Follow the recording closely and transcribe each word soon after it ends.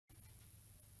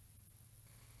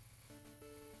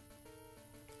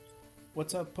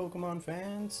What's up, Pokemon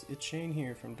fans? It's Shane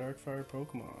here from Darkfire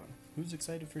Pokemon. Who's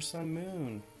excited for Sun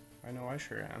Moon? I know I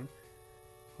sure am.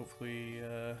 Hopefully,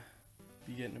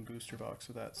 be getting a booster box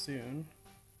of that soon.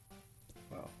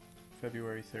 Well,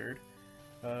 February 3rd.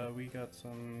 We got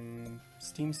some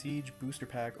Steam Siege booster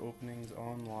pack openings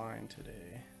online today.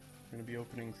 We're going to be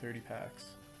opening 30 packs.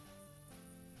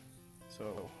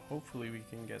 So hopefully we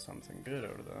can get something good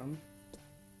out of them.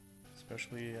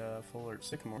 Especially Full Art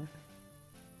Sycamore.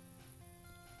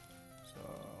 So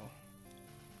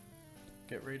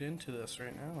get right into this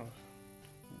right now.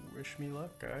 Wish me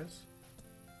luck, guys.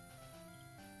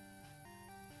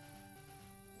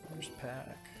 First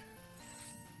pack.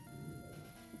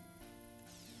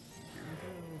 Here we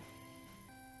go.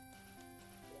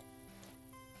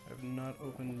 I've not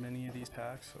opened many of these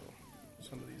packs, so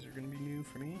some of these are going to be new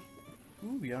for me.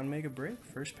 Ooh, Beyond Mega Break,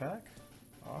 first pack.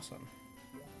 Awesome.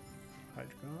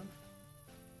 Hydreigon.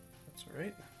 That's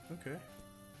alright. Okay.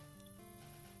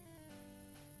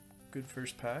 Good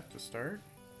first pack to start.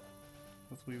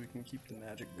 Hopefully we can keep the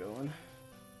magic going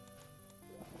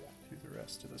through the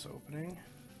rest of this opening.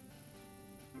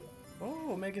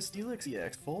 Oh, Mega Steelix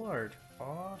EX Full Art.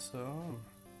 Awesome.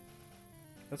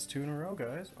 That's 2 in a row,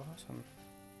 guys. Awesome.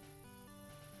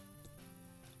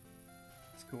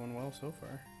 It's going well so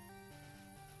far.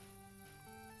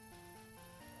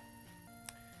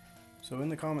 So in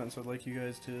the comments, I'd like you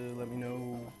guys to let me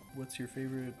know what's your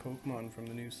favorite Pokemon from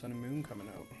the new Sun and Moon coming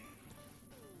out.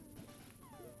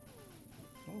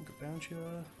 Oh,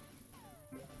 Gabountia.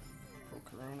 Oh,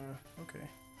 Corona. Okay.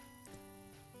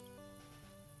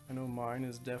 I know mine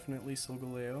is definitely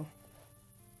Solgaleo.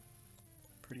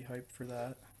 Pretty hyped for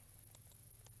that.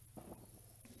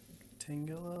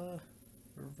 Tangela,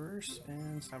 Reverse,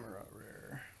 and Samurott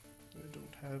Rare. That I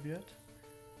don't have yet.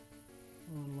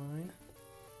 Online.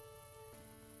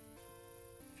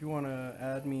 If you want to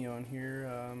add me on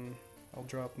here, I'll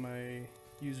drop my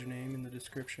username in the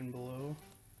description below.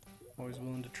 Always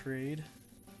willing to trade.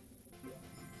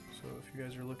 So if you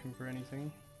guys are looking for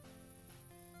anything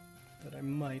that I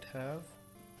might have,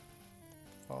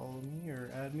 follow me or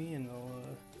add me and I'll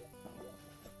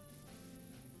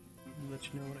let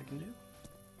you know what I can do.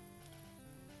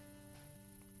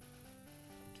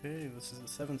 Okay, this is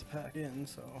the 7th pack in,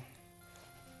 so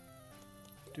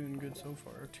doing good so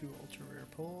far. 2 ultra rare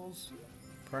pulls.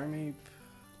 Primeape,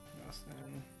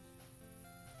 nothing.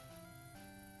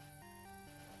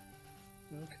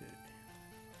 Okay.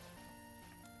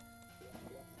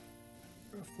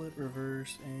 Rufflet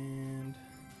Reverse and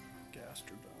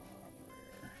Gastrodon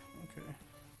Rare. Okay.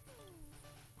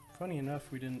 Funny enough,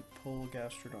 we didn't pull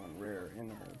Gastrodon Rare in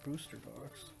our booster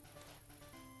box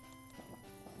that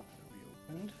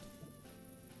we opened.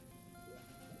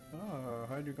 Oh,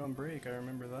 Hydreigon Break, I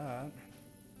remember that.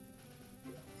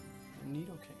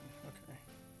 Nidoking, okay.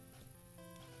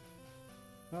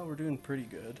 Well, we're doing pretty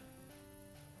good.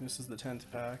 This is the 10th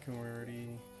pack and we're already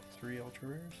 3 ultra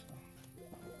rares, so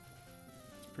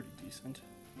it's pretty decent.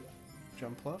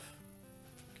 Jumpluff,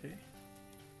 okay.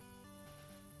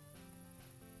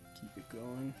 Keep it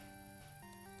going.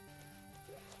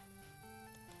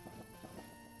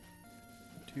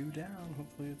 2 down,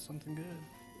 hopefully it's something good.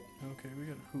 Okay, we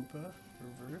got a Hoopa,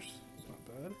 Reverse, it's not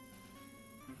bad.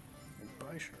 And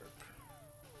Bisharp,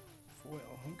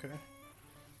 Foil, okay.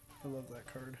 I love that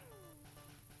card.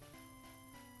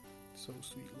 So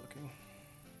sweet looking.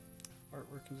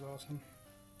 Artwork is awesome.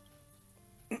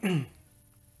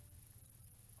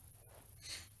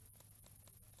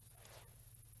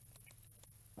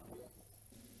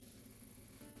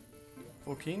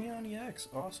 Volcanion EX,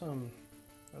 awesome.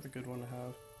 That's a good one to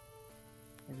have.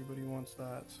 Everybody wants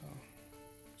that,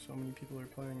 so many people are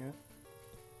playing it.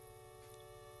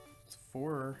 It's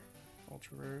 4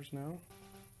 ultra rares now.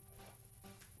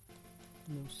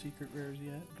 No secret rares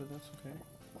yet, but that's okay.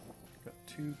 Got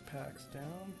 2 packs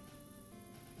down.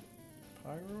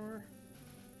 Pyroar.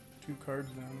 2 cards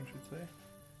down, I should say.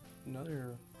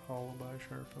 Another Hollow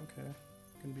Bisharp, okay.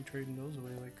 Gonna be trading those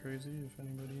away like crazy if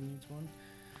anybody needs one.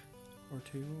 Or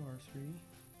 2, or 3.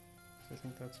 So I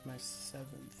think that's my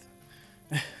 7th.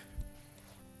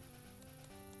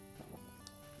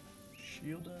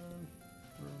 Shieldon,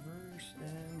 Reverse,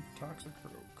 and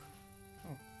Toxicroak.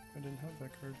 Oh, I didn't have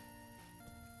that card.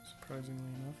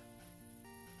 Surprisingly enough.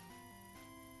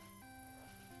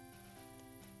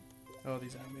 Oh,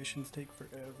 these animations take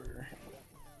forever.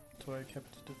 That's why I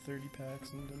kept it to 30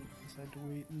 packs and didn't decide to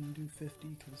wait and do 50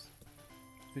 because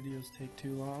videos take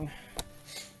too long.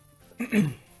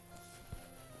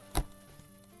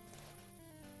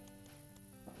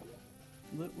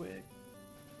 Litwick.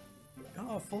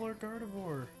 Oh, Full Art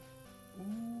Gardevoir.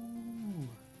 Ooh.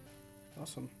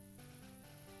 Awesome.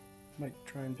 Might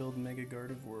try and build Mega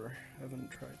Gardevoir. I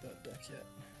haven't tried that deck yet.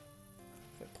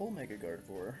 If I pull Mega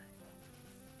Gardevoir,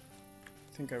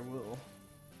 I think I will.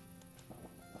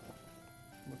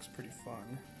 Looks pretty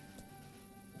fun.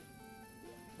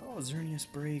 Oh, Xerneas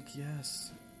Break,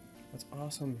 yes! That's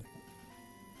awesome.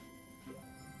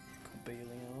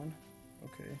 Cobalion.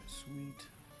 Okay, sweet.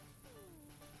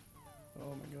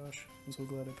 Oh my gosh, I'm so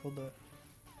glad I pulled that.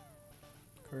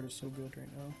 The card is so good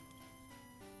right now.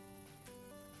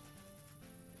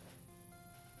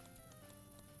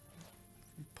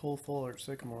 If you pull Full Art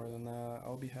Sycamore, then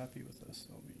I'll be happy with this.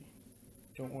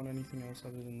 Don't want anything else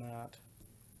other than that.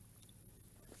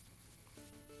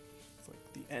 It's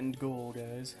like the end goal,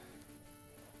 guys.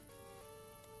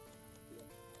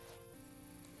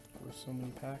 With so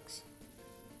many packs.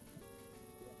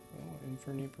 Oh,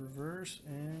 Infernape Reverse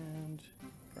and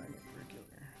Primate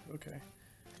Regular. Okay.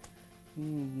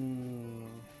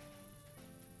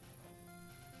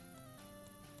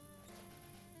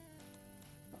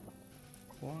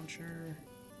 Launcher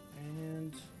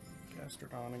and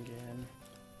Gastrodon again.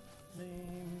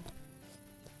 Lame.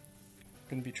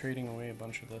 Gonna be trading away a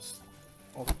bunch of this,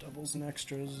 all the doubles and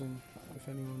extras, and if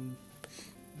anyone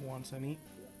wants any.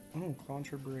 Oh,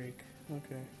 Launcher Break.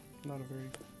 Okay, not a very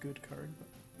good card, but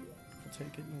I'll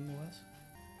take it nonetheless.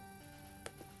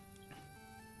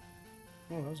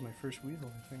 Oh, that was my first Weevil,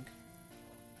 I think.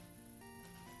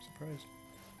 Surprised.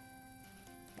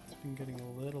 It's been getting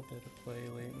a little bit of play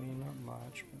lately, not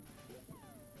much, but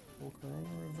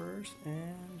Volcarona Reverse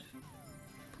and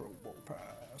Pro Bowl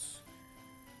Pass.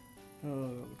 Oh,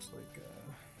 that looks like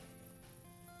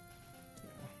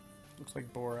yeah, looks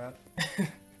like Borat.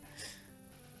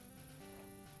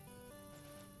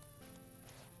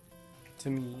 To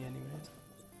me, anyways.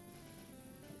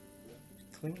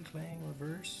 Cling Clang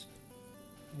Reverse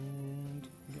and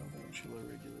Galvantula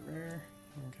Regular Rare.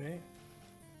 Okay.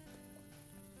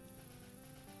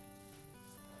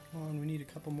 Come on, we need a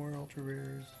couple more Ultra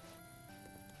Rares.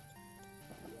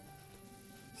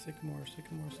 Sycamore,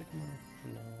 Sycamore, Sycamore.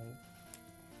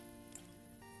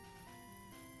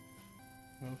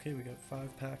 No. Okay, we got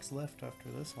 5 packs left after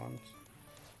this one.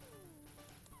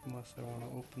 Unless I want to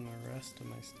open the rest of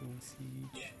my Steam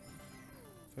Siege.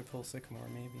 If I pull Sycamore,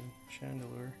 maybe.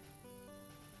 Chandelure.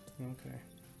 Okay.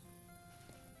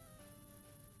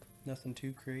 Nothing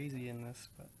too crazy in this,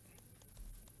 but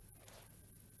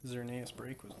Xerneas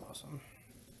Break was awesome.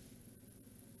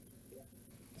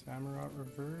 Samurott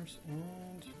Reverse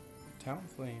and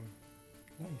Talonflame.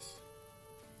 Nice.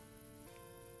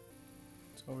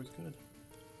 It's always good.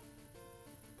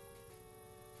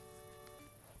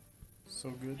 So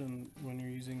good when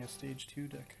you're using a stage 2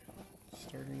 deck.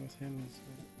 Starting with him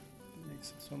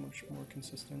makes it so much more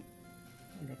consistent.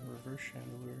 I got a Reverse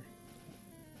Chandelure.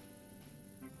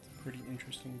 It's a pretty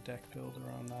interesting deck build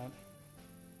around that.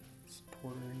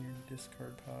 Supporter in your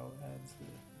discard pile adds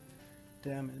the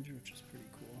damage, which is pretty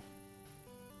cool.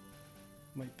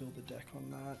 Might build a deck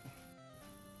on that.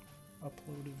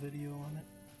 Upload a video on it.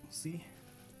 We'll see.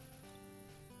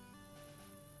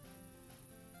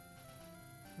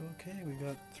 Okay, we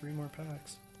got 3 more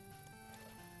packs.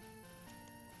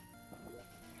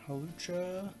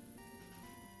 Halucha,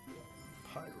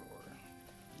 Pyroar.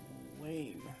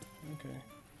 Lame. Okay.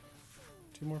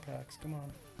 2 more packs. Come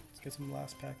on. Let's get some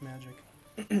last pack magic.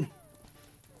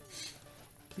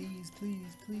 Please,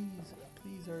 please, please.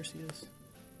 Please, Arceus.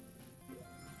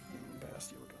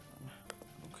 Bastiodon.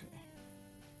 Okay.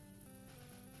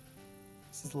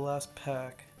 This is the last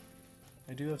pack.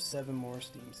 I do have 7 more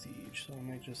Steam Siege, so I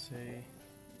might just say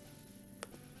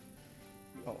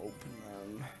I'll open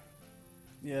them.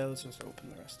 Yeah, let's just open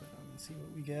the rest of them and see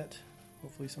what we get.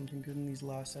 Hopefully something good in these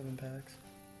last 7 packs.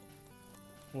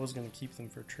 I was going to keep them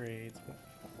for trades, but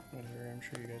whatever. I'm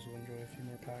sure you guys will enjoy a few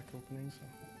more pack openings.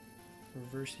 So.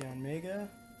 Reverse Yanmega.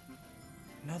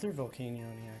 Another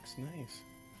Volcanion EX. Nice.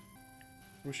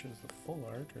 Wish it was the full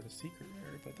art or the secret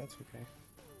rare, but that's okay.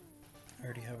 I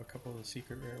already have a couple of the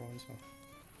secret rare ones, so.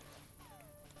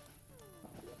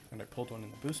 And I pulled one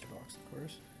in the booster box, of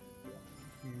course.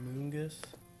 Moongus.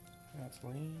 That's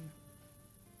lame.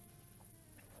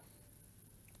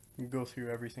 You go through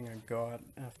everything I got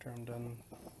after I'm done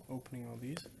opening all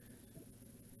these.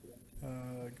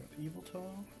 I got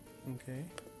Yveltal. Okay.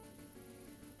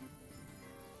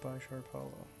 Bisharp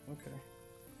Hollow. Okay.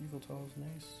 Yveltal is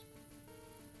nice.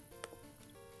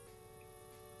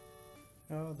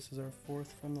 Oh, this is our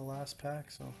 4th from the last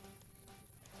pack, so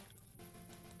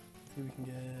hopefully we can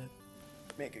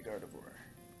get Mega Gardevoir.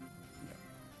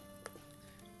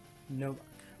 No luck.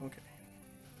 Okay.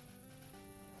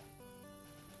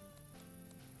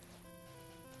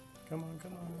 Come on,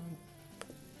 come on.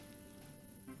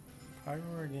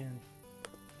 Pyro again.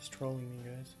 He's trolling me,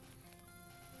 guys.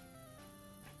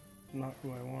 Not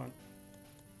who I want.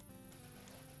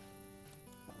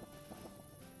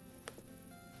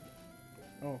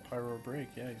 Oh, Pyro break.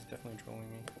 Yeah, he's definitely trolling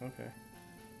me. Okay.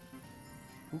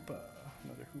 Hoopa.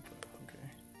 Another Hoopa. Okay.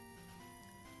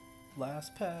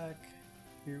 Last pack.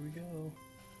 Here we go.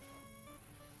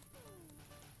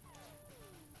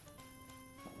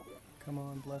 Come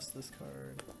on, bless this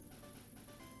card.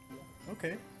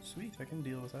 Okay, sweet. I can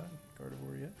deal with that.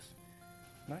 Gardevoir EX.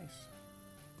 Nice.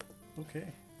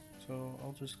 Okay, so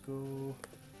I'll just go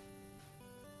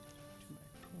to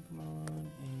my Pokemon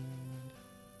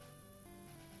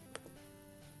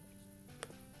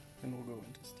and we'll go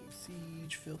into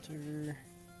Siege filter.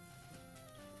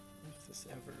 If this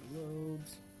ever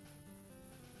loads.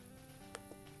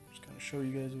 Just kind of show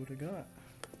you guys what I got.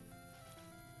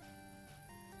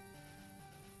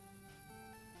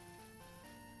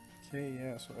 Okay,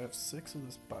 yeah, so I have 6 of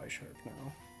this Bisharp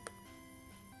now.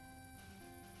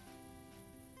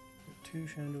 Got 2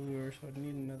 Chandelure, so I'd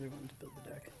need another one to build the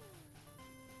deck.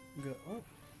 We got, oh,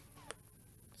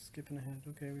 skipping ahead.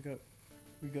 Okay,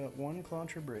 we got 1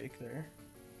 Clauncher Break there.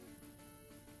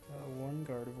 1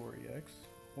 Gardevoir EX,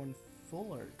 1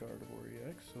 Full Art Gardevoir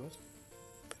EX, so that's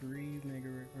 3 Mega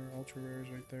or Ultra Rares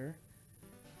right there.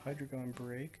 Hydreigon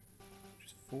Break,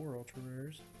 just 4 Ultra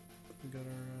Rares. We got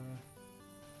our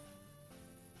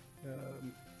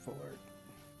Full Art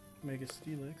Mega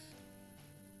Steelix.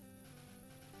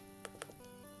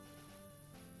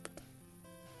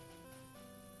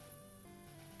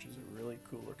 Which is a really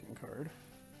cool looking card.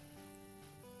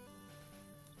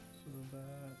 So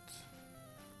that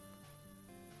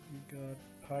we got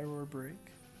Pyroar Break,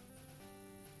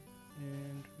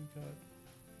 and we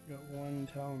got 1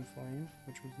 Talonflame,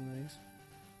 which was nice.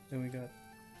 Then we got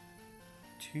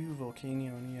 2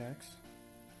 Volcanion EX,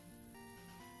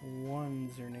 1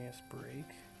 Xerneas Break,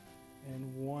 and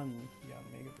 1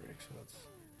 Mega Break, so that's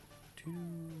 2,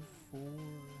 4,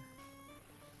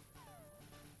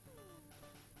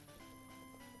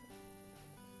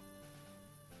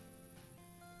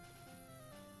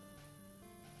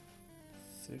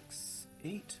 6,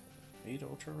 8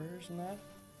 Ultra Rares in that.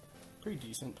 Pretty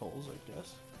decent pulls, I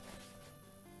guess.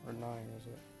 Or 9, is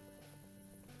it?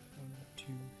 1, 2,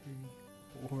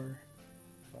 3, 4,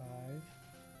 5,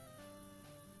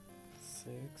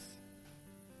 6,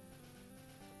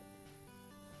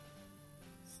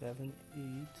 7, 8,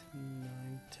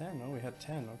 9, 10. Oh, we had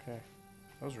 10. Okay,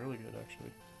 that was really good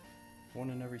actually. 1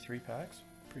 in every 3 packs.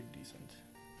 Pretty decent.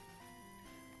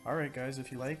 All right, guys.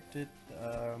 If you liked it,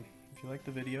 if you liked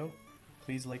the video,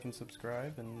 please like and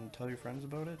subscribe, and tell your friends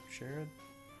about it. Share it.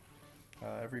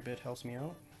 Every bit helps me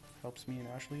out. Helps me and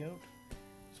Ashley out.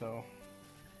 So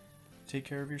take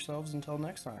care of yourselves until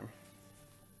next time.